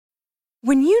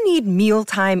When you need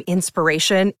mealtime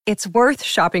inspiration, it's worth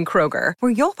shopping Kroger,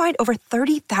 where you'll find over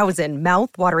 30,000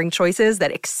 mouth-watering choices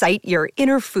that excite your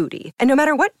inner foodie. And no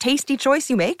matter what tasty choice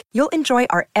you make, you'll enjoy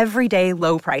our everyday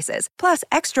low prices, plus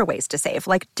extra ways to save,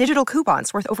 like digital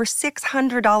coupons worth over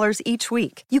 $600 each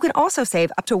week. You can also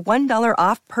save up to $1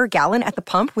 off per gallon at the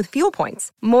pump with fuel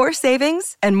points. More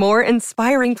savings and more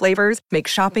inspiring flavors make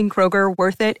shopping Kroger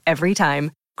worth it every time.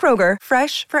 Kroger,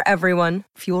 fresh for everyone.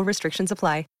 Fuel restrictions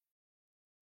apply.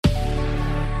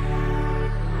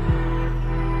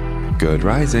 Good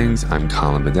risings, I'm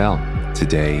Colin Bedell.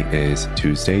 Today is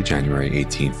Tuesday, January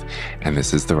 18th, and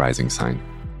this is the Rising Sign.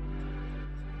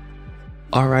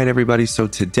 All right, everybody, so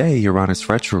today Uranus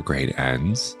retrograde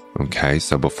ends. Okay,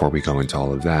 so before we go into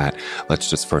all of that, let's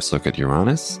just first look at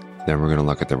Uranus, then we're going to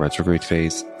look at the retrograde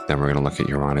phase, then we're going to look at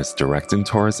Uranus direct in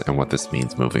Taurus and what this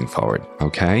means moving forward,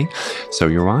 okay? So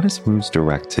Uranus moves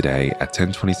direct today at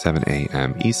 10:27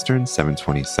 a.m. Eastern,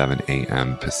 7:27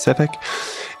 a.m. Pacific,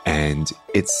 and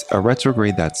it's a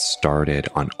retrograde that started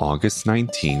on August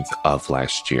 19th of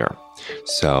last year.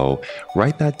 So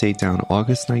write that date down,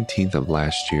 August 19th of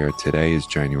last year. Today is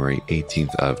January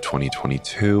 18th of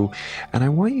 2022. And I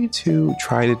want you to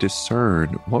try to discern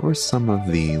what were some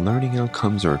of the learning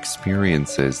outcomes or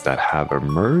experiences that have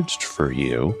emerged for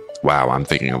you. Wow, I'm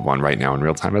thinking of one right now in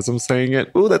real time as I'm saying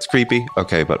it. Ooh, that's creepy.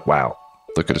 Okay, but wow.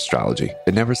 Look at astrology.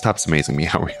 It never stops amazing me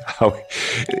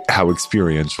how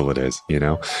experiential it is, you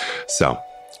know? So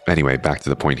anyway, back to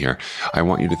the point here. I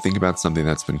want you to think about something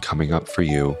that's been coming up for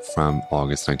you from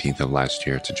August 19th of last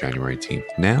year to January 18th.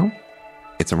 Now,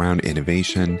 it's around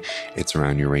innovation. It's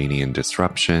around Uranian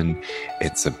disruption.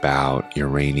 It's about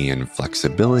Uranian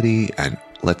flexibility, and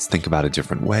let's think about a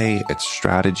different way. It's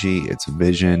strategy, it's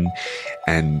vision,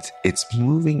 and it's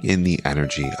moving in the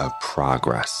energy of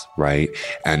progress, right?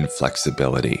 And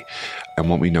flexibility.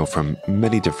 And what we know from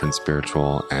many different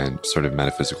spiritual and sort of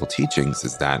metaphysical teachings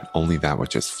is that only that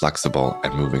which is flexible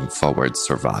and moving forward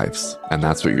survives. And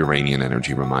that's what Uranian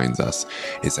energy reminds us,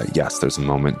 is that yes, there's a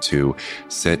moment to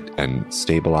sit and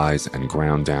stabilize and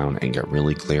ground down and get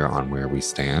really clear on where we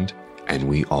stand. And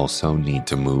we also need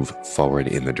to move forward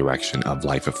in the direction of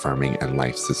life-affirming and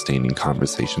life-sustaining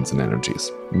conversations and energies.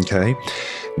 Okay?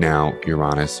 Now,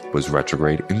 Uranus was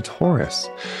retrograde in Taurus.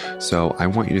 So I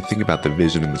want you to think about the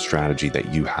vision and the strategy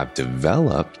that you have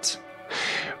developed,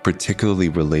 particularly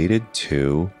related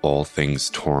to all things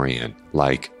Taurian,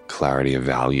 like clarity of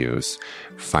values,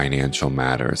 financial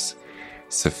matters,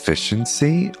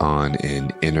 sufficiency on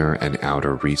an inner and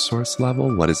outer resource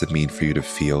level. What does it mean for you to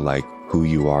feel like who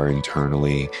you are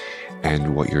internally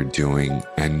and what you're doing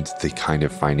and the kind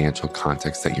of financial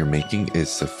context that you're making is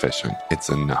sufficient? It's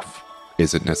enough.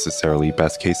 Is it necessarily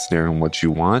best case scenario and what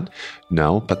you want?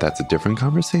 No, but that's a different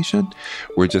conversation.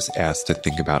 We're just asked to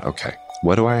think about, okay,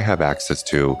 what do I have access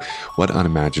to? What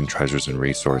unimagined treasures and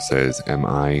resources am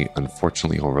I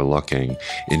unfortunately overlooking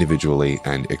individually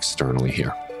and externally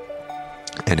here?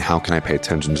 And how can I pay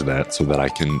attention to that so that I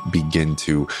can begin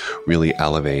to really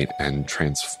elevate and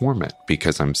transform it?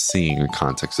 Because I'm seeing a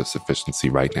context of sufficiency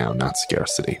right now, not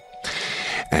scarcity.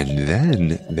 And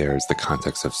then there's the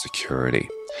context of security.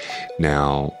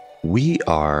 Now, we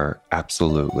are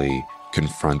absolutely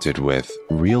confronted with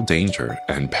real danger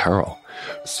and peril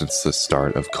since the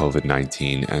start of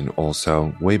COVID-19 and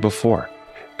also way before.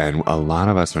 And a lot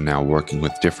of us are now working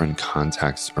with different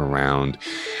contexts around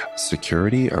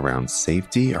security, around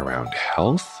safety, around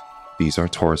health. These are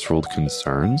Taurus-ruled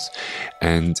concerns.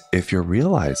 And if you're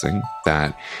realizing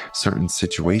that certain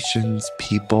situations,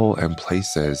 people, and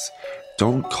places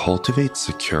don't cultivate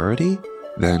security,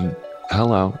 then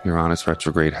hello, Uranus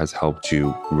retrograde has helped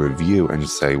you review and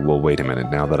say, well, wait a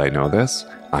minute, now that I know this,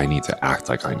 I need to act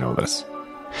like I know this.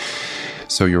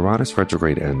 So Uranus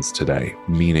retrograde ends today,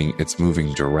 meaning it's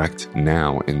moving direct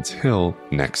now until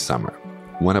next summer.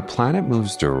 When a planet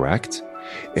moves direct,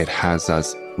 it has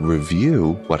us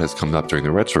review what has come up during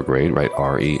the retrograde, right?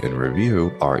 RE in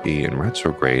review, RE in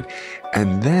retrograde,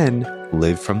 and then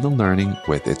live from the learning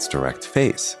with its direct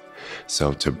phase.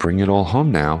 So to bring it all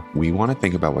home now, we want to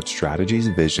think about what strategies,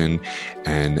 vision,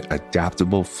 and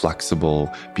adaptable,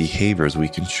 flexible behaviors we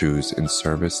can choose in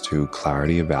service to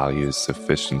clarity of values,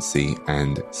 sufficiency,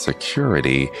 and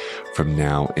security from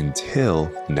now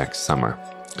until next summer.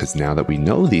 Because now that we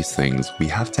know these things, we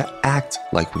have to act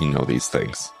like we know these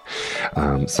things.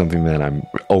 Something that I'm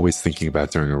always thinking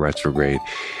about during a retrograde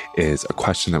is a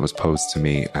question that was posed to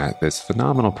me at this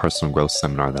phenomenal personal growth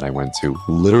seminar that I went to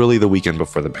literally the weekend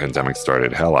before the pandemic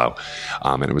started. Hello.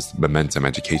 And it was Momentum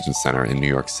Education Center in New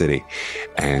York City.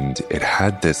 And it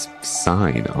had this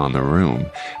sign on the room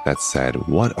that said,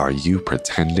 "What are you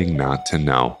pretending not to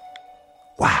know?"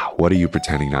 Wow, What are you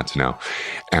pretending not to know?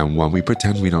 And when we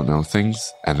pretend we don't know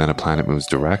things and then a planet moves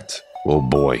direct, oh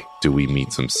boy, do we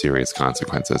meet some serious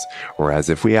consequences. Whereas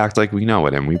if we act like we know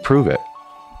it and we prove it,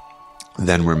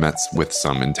 then we're met with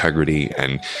some integrity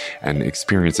and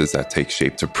experiences that take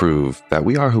shape to prove that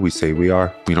we are who we say we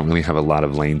are. We don't really have a lot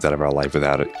of lanes out of our life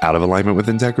without it, out of alignment with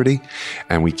integrity,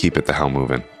 and we keep it the hell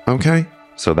moving. Okay?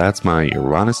 So that's my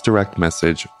Uranus direct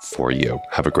message for you.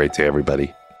 Have a great day,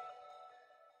 everybody.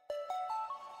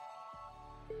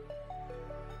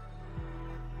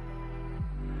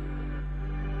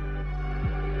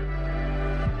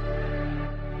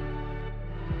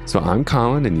 So I'm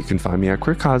Colin, and you can find me at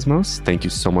Queer Cosmos. Thank you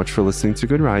so much for listening to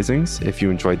Good Risings. If you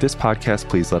enjoyed this podcast,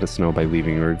 please let us know by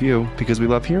leaving a review, because we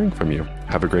love hearing from you.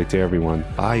 Have a great day, everyone.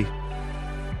 Bye.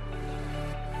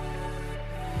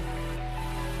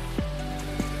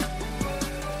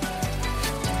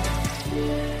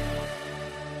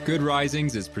 Good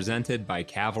Risings is presented by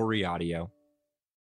Cavalry Audio.